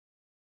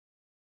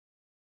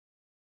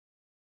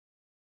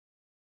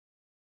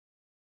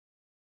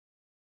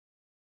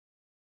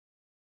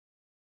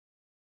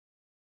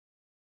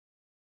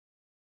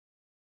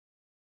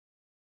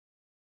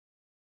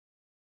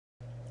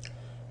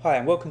Hi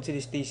and welcome to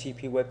this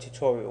DCP web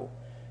tutorial.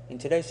 In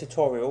today's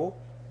tutorial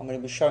I'm going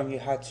to be showing you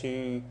how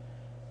to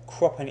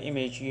crop an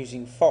image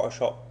using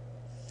Photoshop.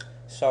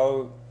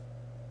 So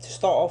to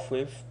start off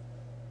with,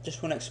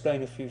 just want to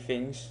explain a few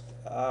things.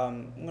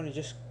 I'm going to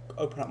just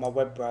open up my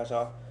web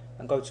browser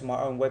and go to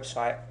my own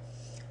website,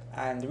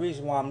 and the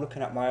reason why I'm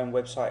looking at my own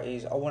website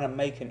is I want to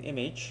make an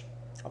image.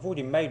 I've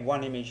already made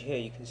one image here,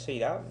 you can see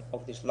that,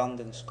 of this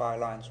London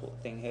skyline sort of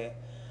thing here.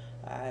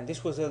 And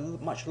this was a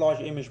much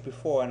larger image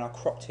before, and I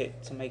cropped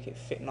it to make it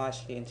fit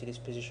nicely into this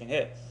position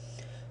here.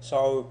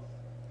 So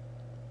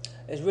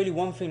there's really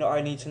one thing that I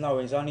need to know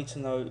is I need to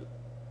know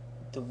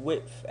the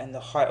width and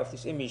the height of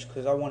this image,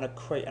 because I want to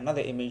create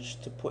another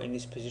image to put in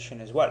this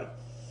position as well.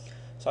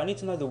 So I need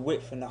to know the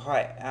width and the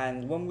height,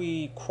 and when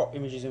we crop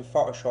images in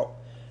Photoshop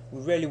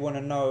we really want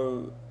to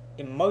know,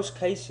 in most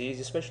cases,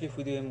 especially if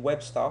we're doing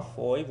web stuff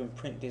or even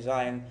print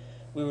design,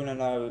 we want to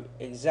know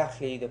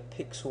exactly the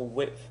pixel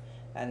width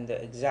and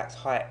the exact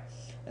height.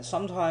 And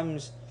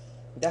sometimes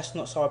that's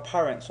not so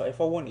apparent. So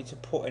if I wanted to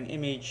put an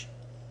image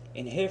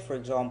in here, for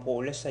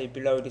example, let's say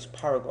below this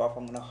paragraph,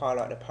 I'm going to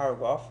highlight the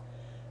paragraph.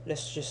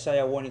 Let's just say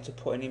I wanted to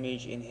put an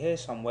image in here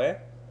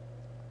somewhere,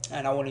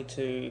 and I wanted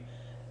to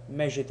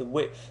measure the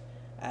width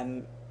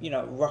and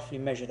roughly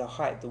measure the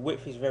height. The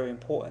width is very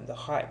important. The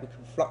height we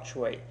can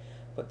fluctuate,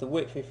 but the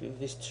width, if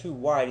it's too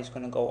wide, it's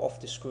going to go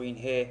off the screen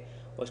here,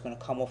 or it's going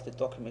to come off the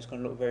document. It's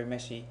going to look very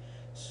messy.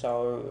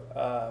 So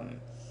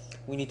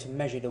we need to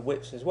measure the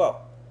widths as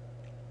well.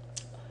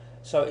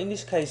 So in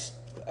this case,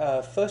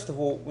 first of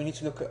all, we need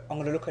to look at, I'm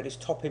going to look at this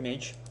top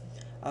image.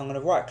 I'm going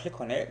to right click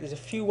on it. There's a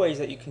few ways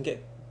that you can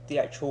get the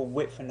actual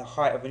width and the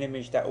height of an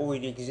image that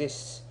already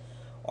exists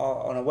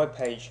on a web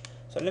page.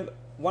 So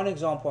one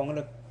example, I'm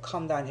going to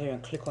come down here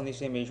and click on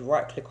this image,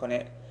 right click on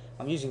it.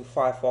 I'm using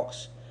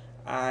Firefox,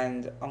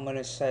 and I'm going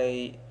to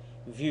say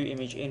view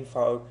image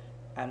info,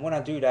 and when I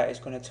do that, it's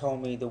going to tell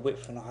me the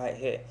width and the height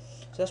here.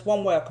 So that's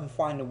one way I can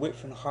find the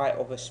width and height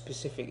of a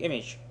specific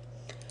image.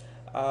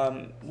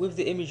 With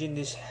the image in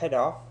this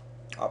header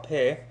up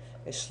here,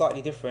 it's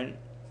slightly different.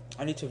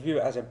 I need to view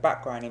it as a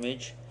background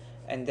image,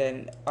 and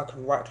then I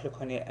can right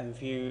click on it and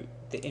view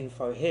the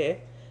info here,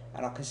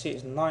 and I can see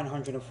it's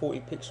 940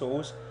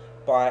 pixels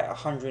by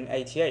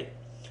 188.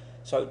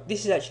 So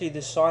this is actually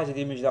the size of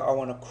the image that I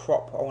want to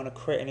crop. I want to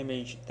create an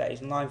image that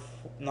is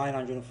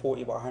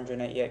 940 by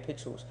 188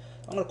 pixels.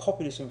 I'm going to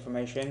copy this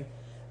information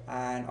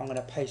and I'm going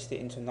to paste it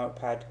into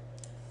Notepad,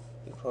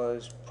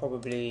 because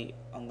probably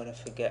I'm going to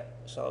forget.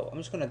 So I'm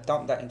just going to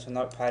dump that into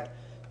Notepad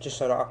just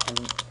so that I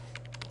can,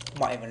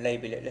 might even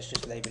label it. Let's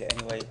just label it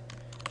anyway.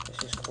 Let's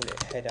just call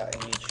it header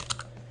image.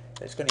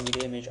 So it's going to be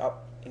the image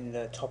up in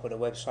the top of the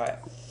website,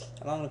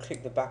 and I'm going to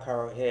click the back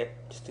arrow here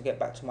just to get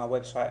back to my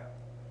website.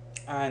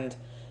 And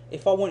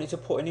if I wanted to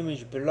put an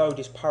image below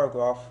this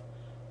paragraph,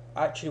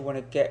 I actually want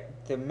to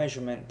get the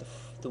measurement,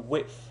 the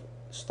width,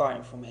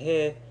 starting from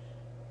here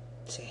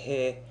to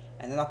here,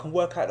 and then I can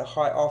work out the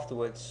height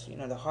afterwards.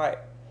 The height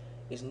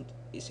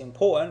is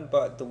important,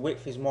 but the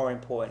width is more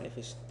important. If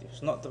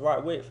it's not the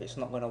right width, it's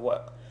not going to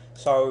work.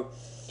 So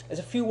there's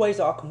a few ways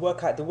that I can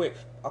work out the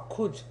width. I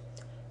could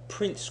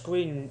print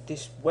screen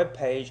this web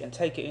page and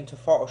take it into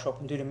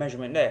Photoshop and do the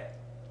measurement there,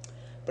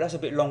 but that's a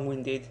bit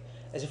long-winded.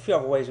 There's a few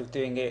other ways of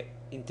doing it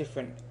in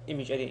different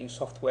image editing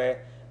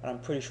software, and I'm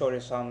pretty sure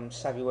there's some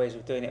savvy ways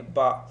of doing it,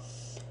 but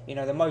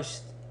the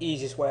most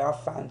easiest way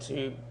I've found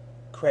to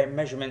create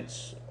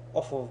measurements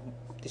off of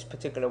this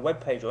particular web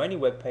page, or any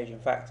web page in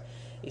fact,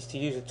 is to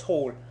use a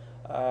tool,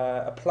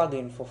 a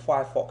plugin for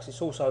Firefox.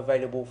 It's also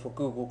available for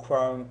Google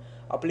Chrome.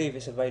 I believe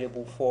it's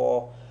available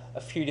for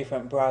a few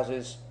different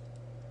browsers.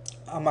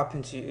 I'm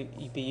happen to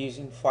be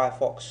using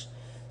Firefox.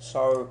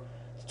 So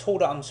the tool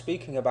that I'm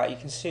speaking about, you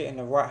can see it in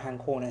the right hand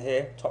corner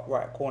here, top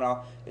right corner.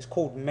 It's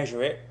called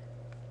Measure It,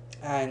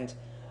 and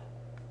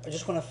I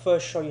just want to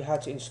first show you how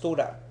to install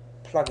that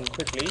plugin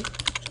quickly.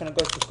 I'm just going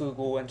to go to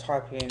Google and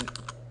type in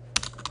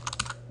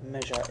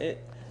Measure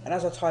It, and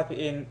as I type it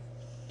in,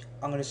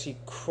 I'm going to see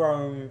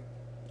Chrome.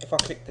 If I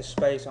click the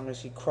space, I'm going to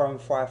see Chrome,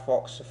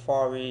 Firefox,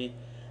 Safari,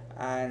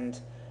 and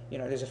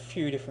there's a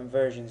few different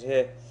versions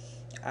here,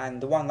 and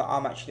the one that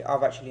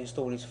I've actually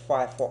installed is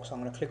Firefox. I'm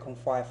going to click on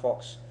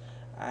Firefox,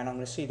 and I'm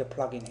going to see the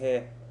plugin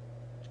here,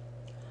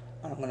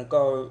 and I'm going to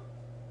go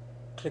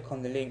click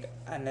on the link,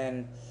 and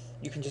then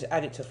you can just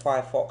add it to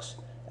Firefox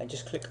and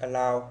just click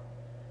allow,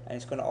 and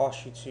it's going to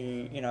ask you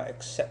to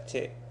accept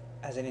it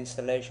as an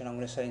installation. I'm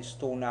going to say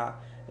install now.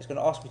 It's going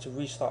to ask me to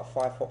restart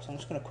Firefox. I'm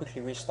just going to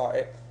quickly restart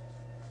it.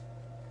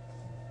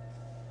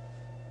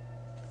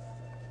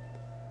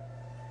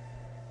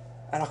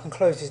 And I can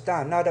close this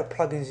down. Now that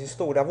plugin is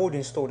installed, I've already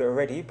installed it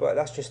already, but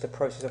that's just the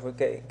process of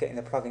getting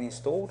the plugin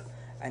installed.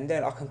 And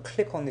then I can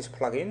click on this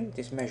plugin,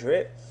 this Measure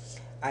It,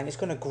 and it's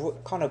going to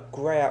kind of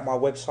grey out my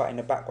website in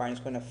the background.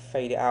 It's going to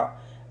fade it out,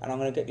 and I'm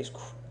going to get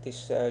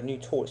this new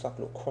tool. It's like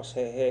a little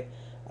crosshair here,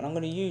 and I'm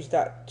going to use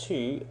that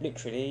to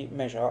literally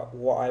measure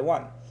what I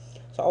want.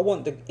 So I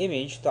want the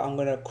image that I'm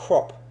going to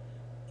crop,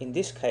 in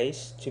this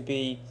case, to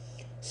be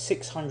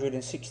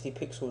 660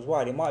 pixels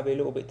wide. It might be a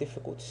little bit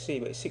difficult to see,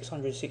 but it's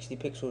 660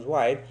 pixels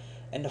wide,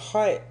 and the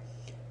height,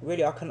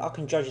 really, I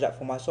can judge that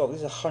for myself.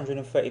 This is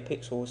 130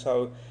 pixels,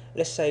 so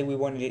let's say we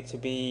wanted it to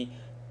be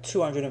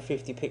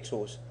 250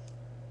 pixels.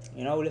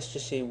 You know, let's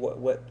just see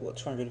what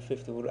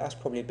 250 will. That's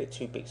probably a bit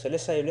too big. So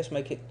let's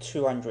make it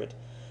 200.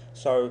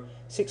 So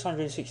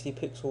 660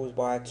 pixels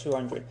by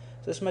 200.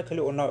 So let's make a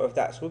little note of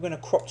that. So we're going to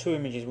crop two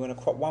images. We're going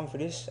to crop one for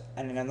this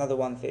and then another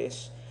one for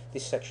this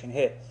section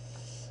here.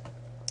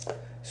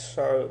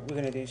 So we're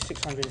going to do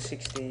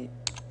 660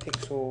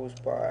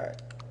 pixels by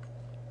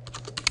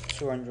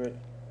 200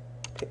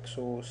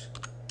 pixels.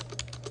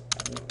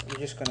 And we're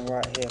just going to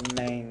write here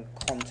main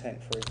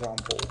content, for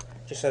example,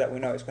 just so that we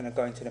know it's going to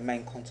go into the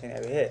main content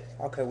area here.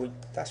 Okay,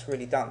 that's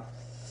really done.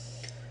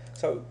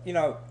 So, you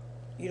know,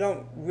 you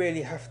don't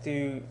really have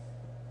to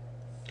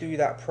do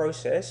that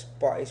process,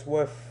 but it's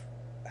worth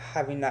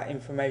having that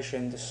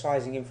information, the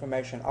sizing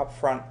information up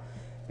front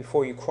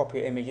before you crop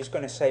your image. It's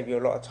going to save you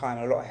a lot of time,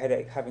 a lot of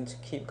headache having to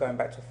keep going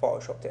back to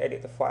Photoshop to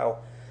edit the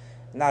file.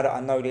 Now that I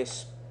know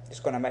this, it's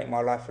going to make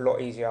my life a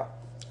lot easier.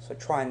 So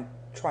try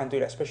and do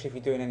that, especially if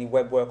you're doing any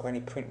web work or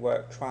any print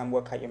work. Try and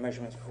work out your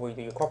measurements before you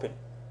do your cropping.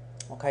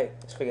 Okay,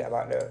 let's forget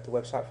about the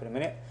website for the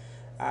minute.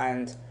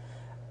 And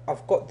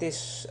I've got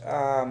this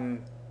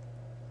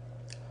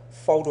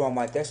folder on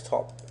my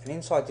desktop, and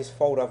inside this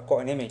folder I've got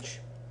an image.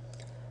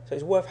 So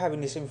it's worth having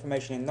this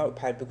information in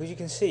Notepad, because you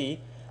can see,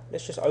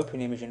 let's just open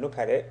the image and look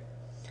at it,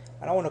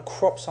 and I want to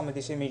crop some of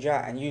this image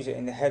out and use it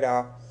in the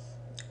header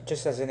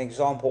just as an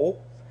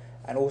example,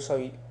 and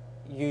also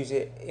use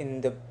it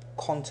in the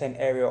content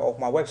area of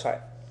my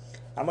website.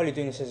 I'm only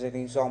doing this as an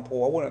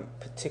example. I wouldn't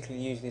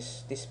particularly use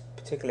this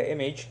particular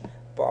image,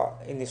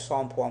 but in this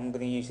sample I'm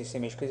going to use this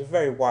image because it's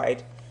very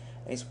wide,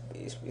 and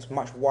it's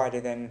much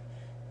wider than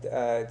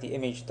the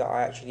image that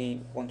I actually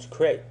want to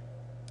create.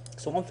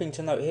 So one thing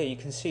to note here, you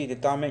can see the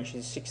dimension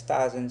is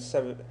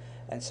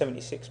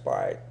 6076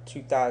 by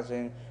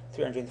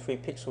 2303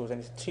 pixels, and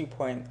it's a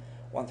 2.13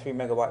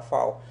 megabyte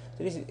file.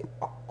 So this is,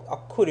 I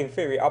could in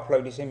theory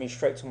upload this image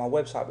straight to my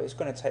website, but it's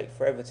going to take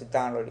forever to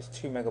download this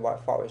 2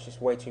 megabyte file. It's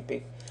just way too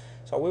big.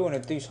 So we want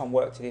to do some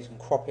work to this and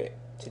crop it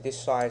to this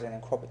size and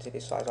then crop it to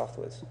this size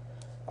afterwards.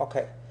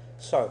 Okay,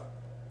 so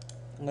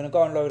I'm going to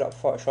go and load up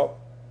Photoshop.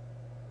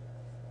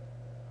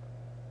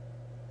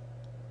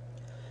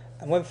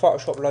 And when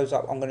Photoshop loads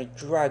up, I'm going to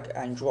drag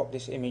and drop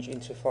this image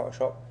into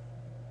Photoshop.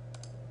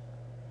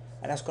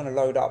 And that's going to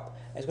load up.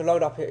 It's going to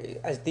load up,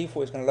 as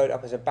default, it's going to load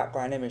up as a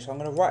background image. So I'm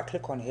going to right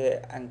click on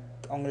here and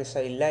I'm going to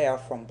say layer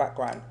from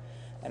background.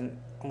 And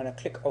I'm going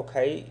to click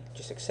OK,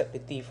 just accept the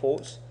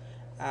defaults.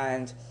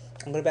 And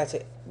I'm going to be able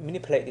to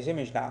manipulate this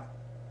image now.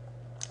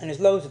 And there's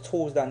loads of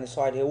tools down the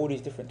side here, all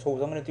these different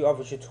tools. I'm going to do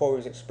other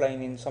tutorials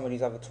explaining some of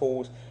these other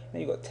tools. And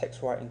then you've got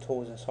text writing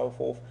tools and so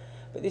forth.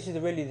 But this is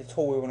really the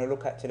tool we want to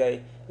look at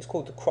today. It's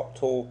called the crop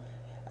tool.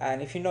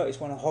 And if you notice,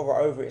 when I hover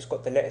over it, it's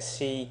got the letter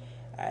C.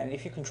 And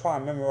if you can try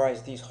and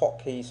memorize these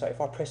hotkeys, so if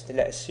I press the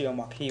letter C on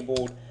my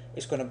keyboard,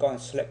 it's going to go and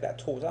select that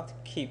tool. So I have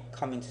to keep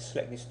coming to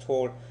select this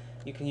tool.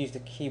 You can use the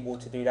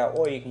keyboard to do that,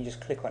 or you can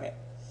just click on it.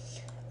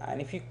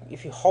 And if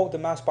you hold the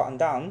mouse button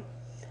down,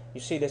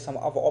 you see there's some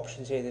other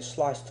options here. There's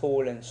slice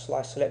tool and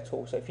slice select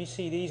tool. So if you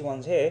see these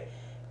ones here,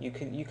 you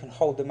can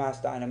hold the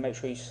mouse down and make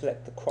sure you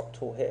select the crop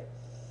tool here.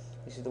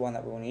 This is the one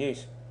that we want to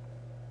use.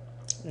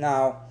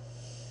 Now,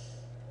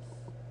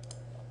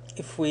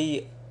 if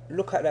we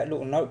look at that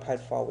little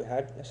notepad file we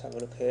had, let's have a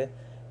look here.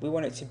 We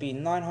want it to be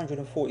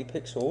 940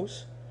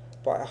 pixels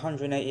by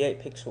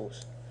 188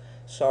 pixels.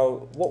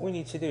 So what we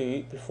need to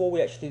do before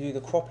we actually do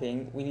the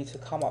cropping, we need to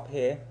come up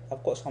here.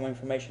 I've got some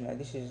information there.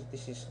 This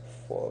is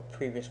for a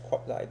previous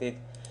crop that I did,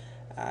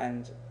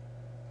 and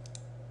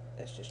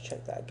let's just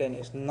check that again.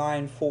 It's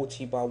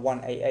 940 by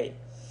 188.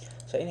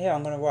 So in here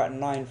I'm going to write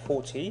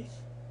 940,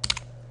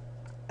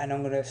 and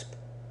I'm going to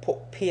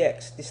put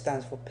px. This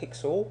stands for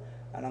pixel,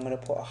 and I'm going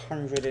to put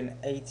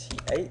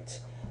 188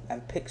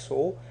 and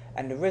pixel,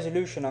 and the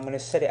resolution I'm going to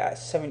set it at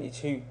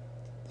 72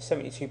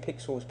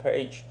 pixels per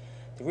inch.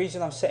 The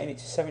reason I'm setting it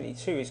to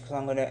 72 is because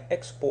I'm going to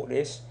export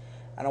this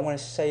and I want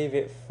to save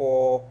it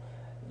for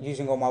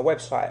using on my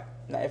website.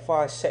 Now if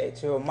I set it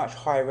to a much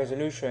higher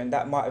resolution,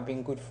 that might have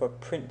been good for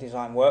print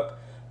design work,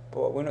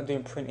 but we're not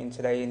doing printing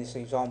today in this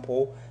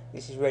example.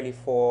 This is really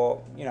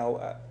for, you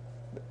know,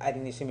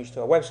 adding this image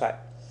to a website.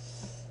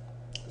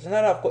 So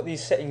now that I've got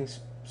these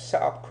settings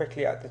set up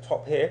correctly at the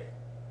top here,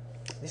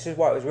 this is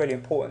why it was really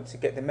important to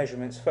get the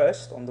measurements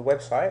first on the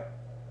website.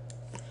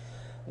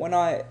 When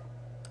I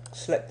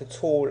select the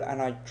tool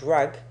and I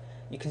drag,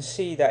 you can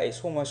see that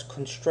it's almost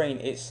constrained.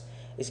 It's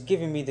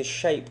giving me the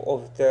shape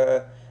of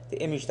the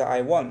image that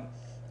I want.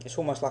 It's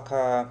almost like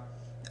a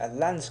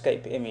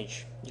landscape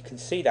image. You can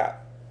see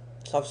that.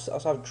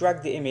 So I've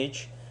dragged the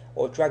image,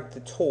 or dragged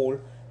the tool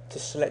to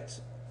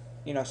select,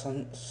 you know,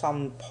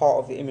 some part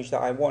of the image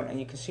that I want, and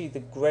you can see the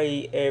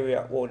grey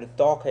area or the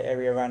darker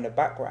area around the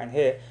background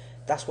here.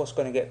 That's what's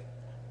going to get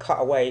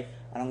cut away,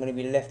 and I'm going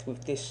to be left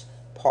with this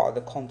part of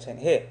the content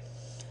here.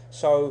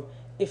 So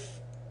if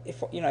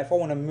if I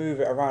want to move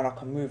it around, I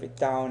can move it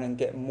down and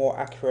get more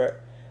accurate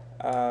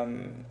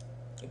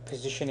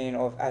positioning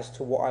of as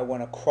to what I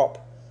want to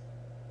crop.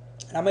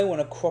 And I may want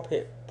to crop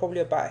it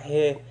probably about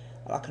here,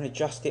 and I can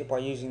adjust it by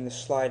using the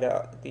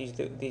slider. These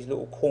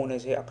little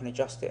corners here, I can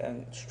adjust it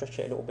and stretch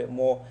it a little bit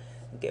more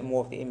and get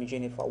more of the image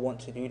in if I want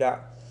to do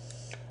that.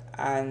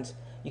 And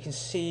you can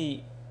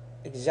see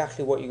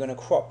exactly what you're going to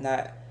crop.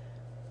 Now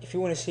if you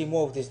want to see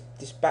more of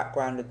this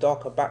background, the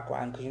darker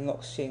background, because you're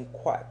not seeing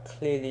quite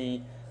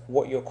clearly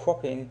what you're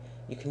cropping,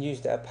 you can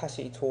use the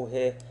opacity tool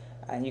here,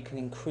 and you can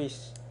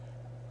increase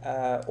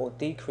or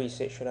decrease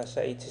it, should I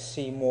say, to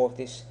see more of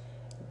this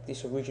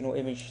original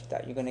image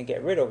that you're going to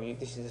get rid of.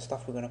 This is the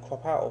stuff we're going to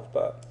crop out of,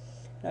 but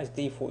as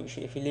default,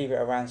 if you leave it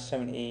around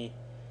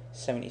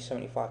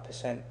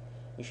 70-75%,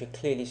 you should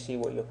clearly see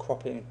what you're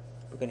cropping.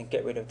 We're going to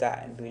get rid of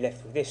that and be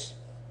left with this.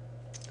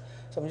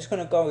 So I'm just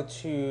going to go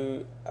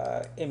to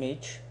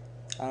image,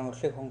 and I'm going to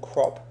click on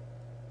crop.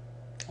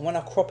 And when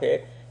I crop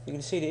it, you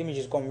can see the image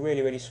has gone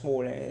really, really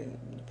small, and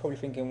you're probably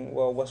thinking,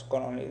 well, what's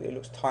gone on? It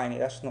looks tiny.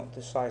 That's not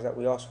the size that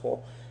we asked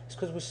for. It's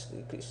because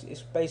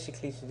it's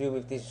basically to do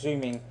with this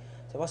zooming.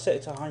 So if I set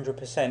it to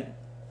 100%,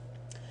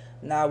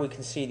 now we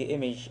can see the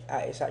image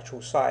at its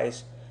actual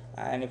size.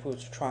 And if we were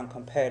to try and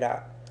compare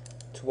that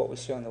to what we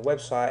see on the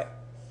website,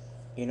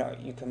 you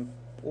can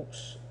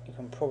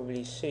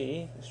probably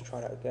see. Let's try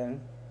that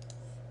again.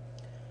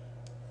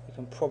 You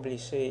can probably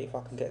see, if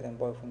I can get them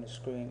both on the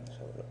screen. Let's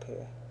have a look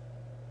here.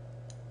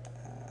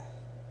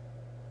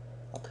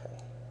 Okay,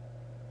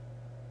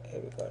 here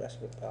we go, that's a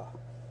bit better.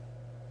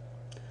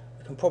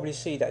 You can probably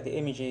see that the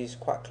images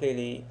quite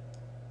clearly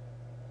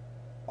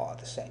are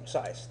the same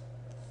size,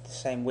 the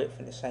same width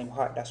and the same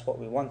height. That's what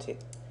we wanted.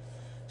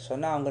 So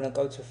now I'm going to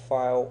go to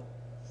File,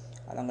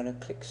 and I'm going to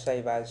click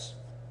Save As,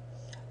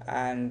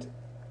 and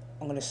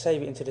I'm going to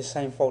save it into the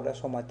same folder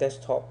that's on my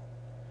desktop,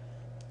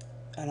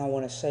 and I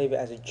want to save it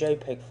as a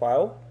JPEG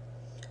file.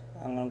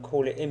 I'm going to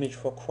call it image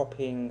for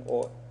cropping,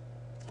 or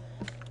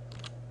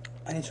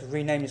I need to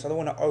rename this. I don't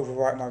want to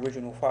overwrite my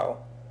original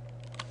file,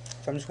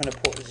 so I'm just going to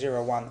put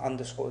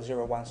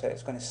 01_01, so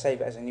it's going to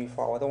save it as a new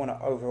file. I don't want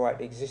to overwrite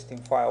the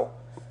existing file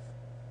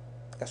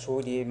that's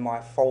already in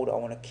my folder. I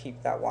want to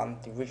keep that one,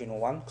 the original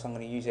one, because I'm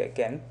going to use it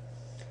again.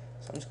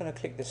 So I'm just going to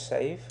click the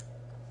save,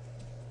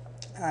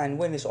 and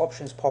when these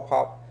options pop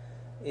up,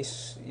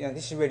 this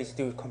is really to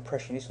do with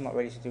compression. This is not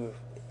really to do with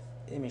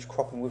image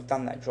cropping. We've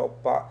done that job,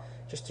 but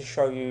just to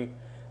show you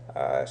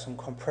some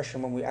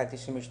compression when we add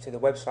this image to the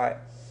website,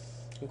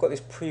 we've got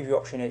this preview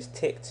option here. It's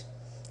ticked,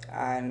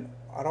 and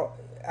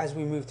as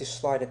we move this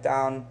slider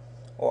down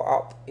or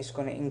up, it's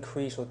going to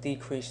increase or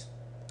decrease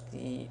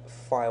the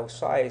file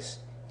size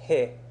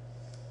here.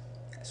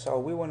 So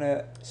we want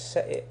to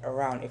set it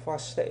around. If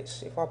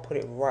I put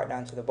it right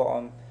down to the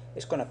bottom,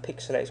 it's going to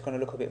pixelate. It's going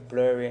to look a bit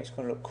blurry. It's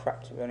going to look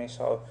crap, to be honest.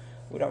 So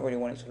we don't really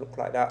want it to look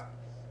like that.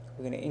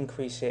 We're going to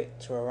increase it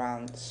to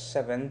around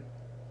 7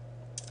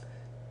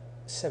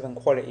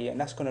 quality, and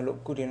that's going to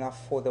look good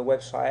enough for the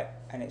website,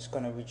 and it's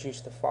going to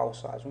reduce the file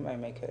size. We may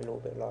make it a little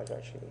bit larger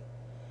actually.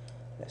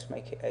 Let's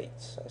make it 8,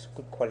 so it's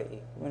good quality.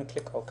 I'm going to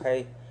click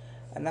OK,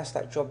 and that's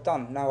that job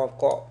done. Now I've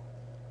got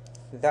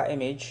that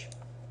image.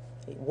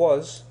 It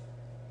was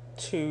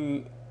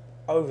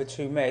over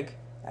 2 meg,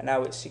 and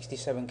now it's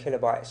 67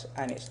 kilobytes,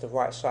 and it's the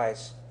right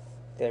size.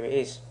 There it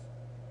is.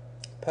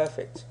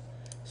 Perfect.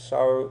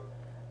 So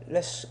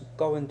let's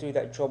go and do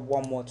that job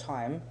one more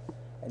time,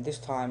 and this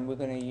time we're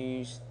going to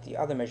use the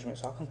other measurement.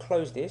 So I can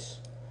close this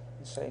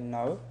and say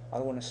no, I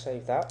don't want to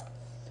save that.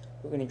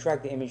 We're going to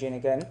drag the image in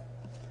again,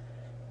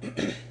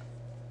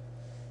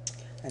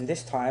 and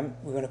this time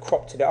we're going to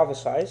crop to the other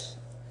size,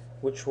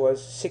 which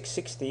was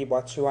 660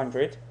 by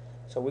 200.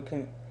 So we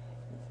can,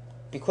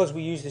 because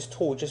we used this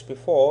tool just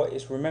before,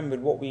 it's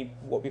remembered what we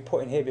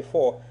put in here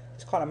before.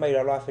 It's kind of made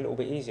our life a little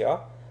bit easier.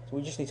 So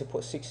we just need to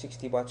put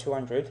 660 by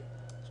 200. So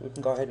we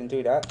can go ahead and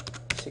do that.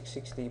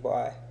 660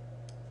 by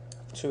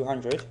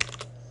 200,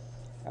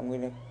 and we're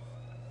going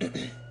to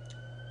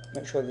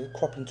make sure the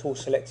cropping tool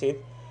selected.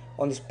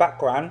 On this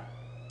background,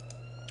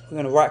 we're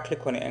going to right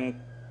click on it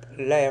and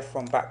layer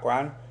from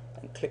background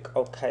and click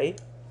OK,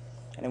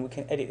 and then we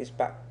can edit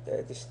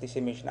this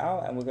image now,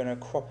 and we're going to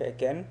crop it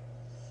again.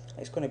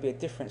 It's going to be a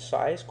different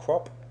size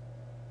crop,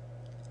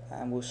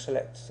 and we'll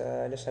select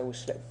let's say we'll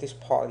select this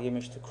part of the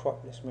image to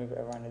crop. Let's move it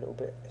around a little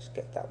bit. Let's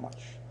get that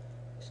much.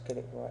 Let's get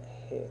it right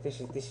here. This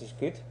is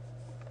good.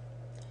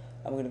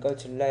 And we're going to go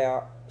to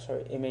layout,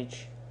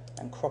 image,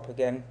 and crop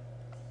again.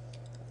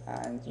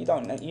 And you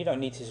don't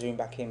need to zoom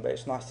back in, but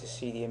it's nice to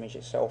see the image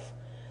itself.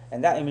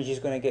 And that image is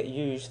going to get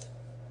used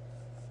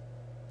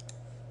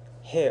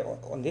here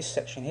on this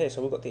section here.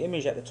 So we've got the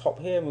image at the top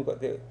here, and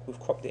we've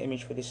cropped the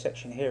image for this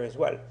section here as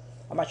well.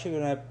 I'm actually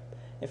going to,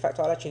 in fact,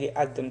 I'll actually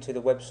add them to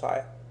the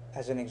website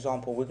as an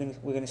example. We're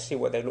going to see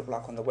what they look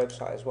like on the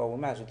website as well.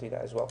 We may as well do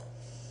that as well.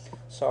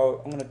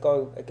 So I'm going to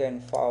go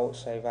again, File,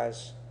 Save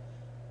As,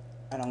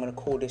 and I'm going to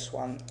call this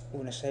one,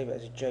 we're going to save it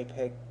as a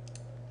JPEG,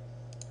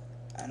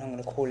 and I'm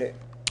going to call it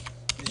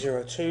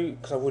 02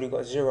 because I've already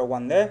got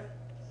 01 there.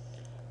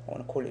 I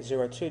want to call it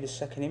 02, the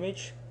second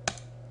image.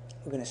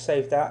 We're going to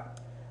save that,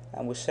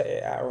 and we'll set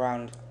it at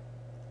around,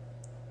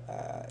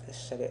 let's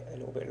set it a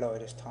little bit lower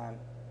this time.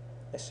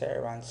 Let's set it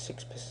around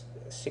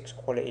 6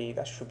 quality.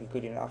 That should be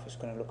good enough. It's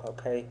going to look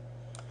okay.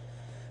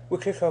 We'll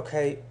click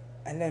OK,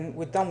 and then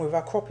we're done with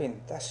our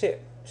cropping. That's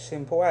it.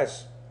 Simple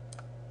as.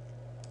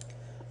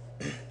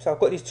 So I've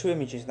got these two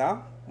images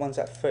now. One's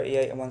at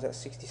 38 and one's at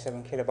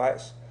 67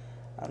 kilobytes.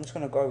 I'm just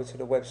going to go over to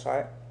the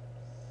website,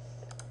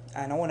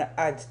 and I want to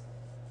add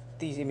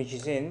these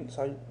images in.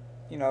 So,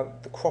 you know,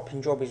 the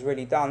cropping job is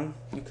really done.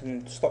 You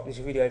can stop this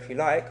video if you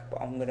like,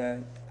 but I'm going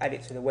to add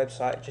it to the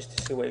website just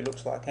to see what it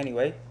looks like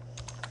anyway.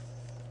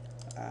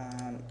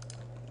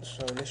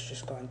 So let's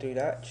just go and do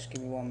that. Just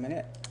give me 1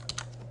 minute.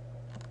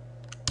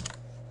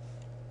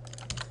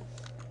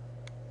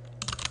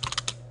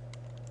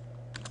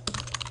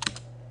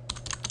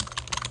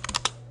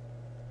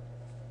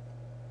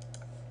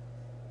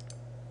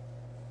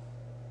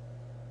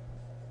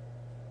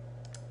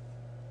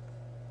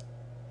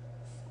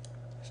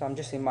 So I'm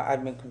just in my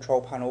admin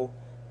control panel.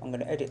 I'm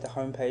going to edit the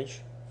home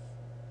page,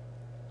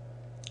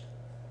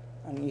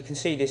 and you can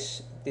see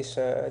this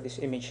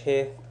image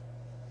here.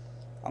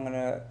 I'm going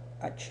to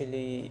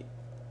actually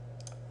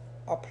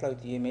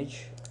upload the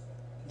image,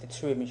 the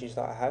two images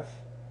that I have,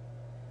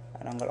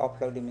 and I'm going to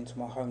upload them into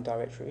my home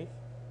directory.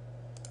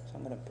 So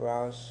I'm going to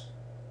browse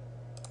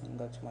and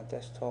go to my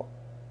desktop,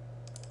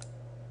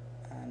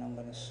 and I'm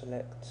going to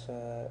select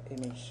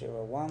image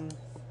 01.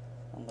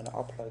 I'm going to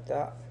upload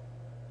that.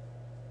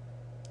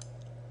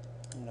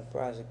 I'm going to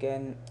browse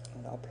again.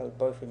 I'm going to upload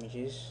both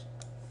images,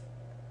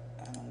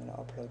 and I'm going to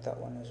upload that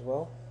one as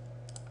well.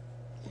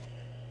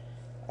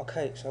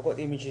 Okay, so I've got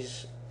the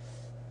images.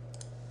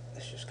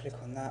 Let's just click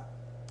on that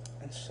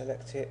and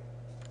select it.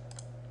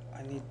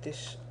 I need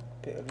this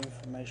bit of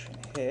information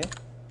here.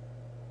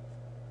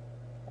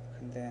 I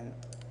can then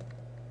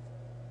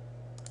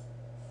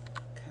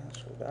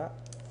cancel that.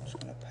 I'm just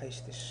going to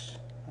paste this.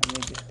 I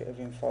need this bit of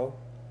info,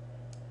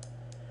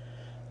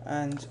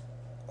 and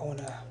I want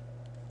to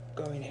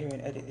go in here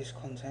and edit this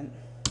content.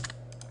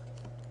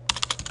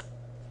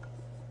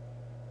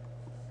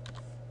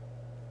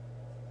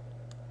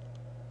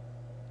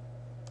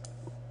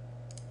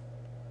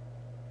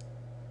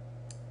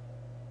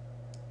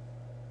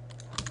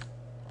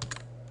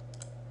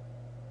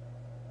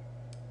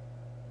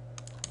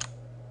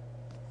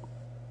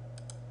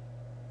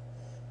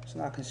 So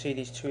now I can see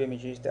these two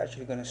images. They're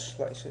actually going to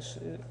slide. It's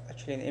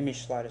actually an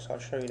image slider, so I'll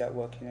show you that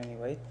working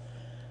anyway.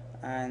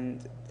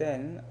 And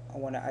then I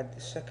want to add the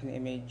second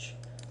image.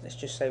 Let's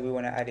just say we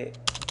want to add it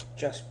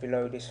just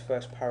below this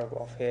first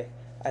paragraph here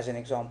as an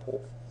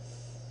example.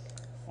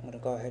 I'm going to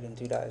go ahead and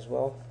do that as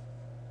well.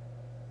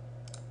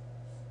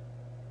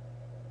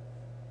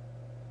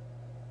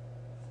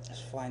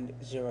 Let's find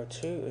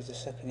 02 as the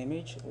second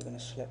image. We're going to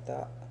select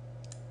that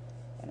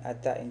and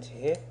add that into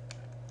here.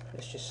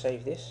 Let's just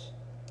save this,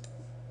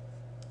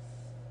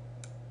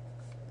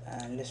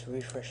 and let's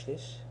refresh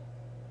this.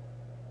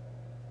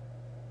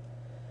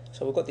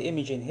 So we've got the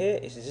image in here.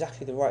 It's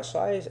exactly the right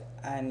size,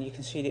 and you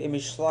can see the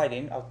image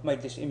sliding. I've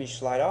made this image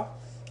slider,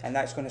 and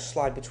that's going to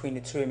slide between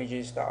the two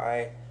images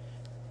that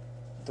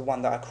the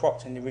one that I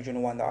cropped and the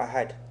original one that I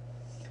had.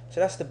 So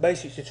that's the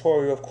basic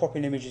tutorial of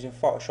cropping images in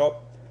Photoshop.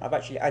 I've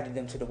actually added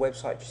them to the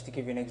website just to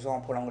give you an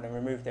example. I'm going to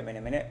remove them in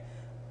a minute,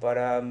 but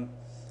I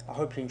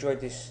hope you enjoyed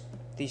this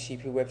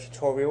DCP web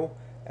tutorial,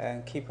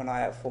 and keep an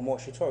eye out for more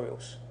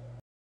tutorials.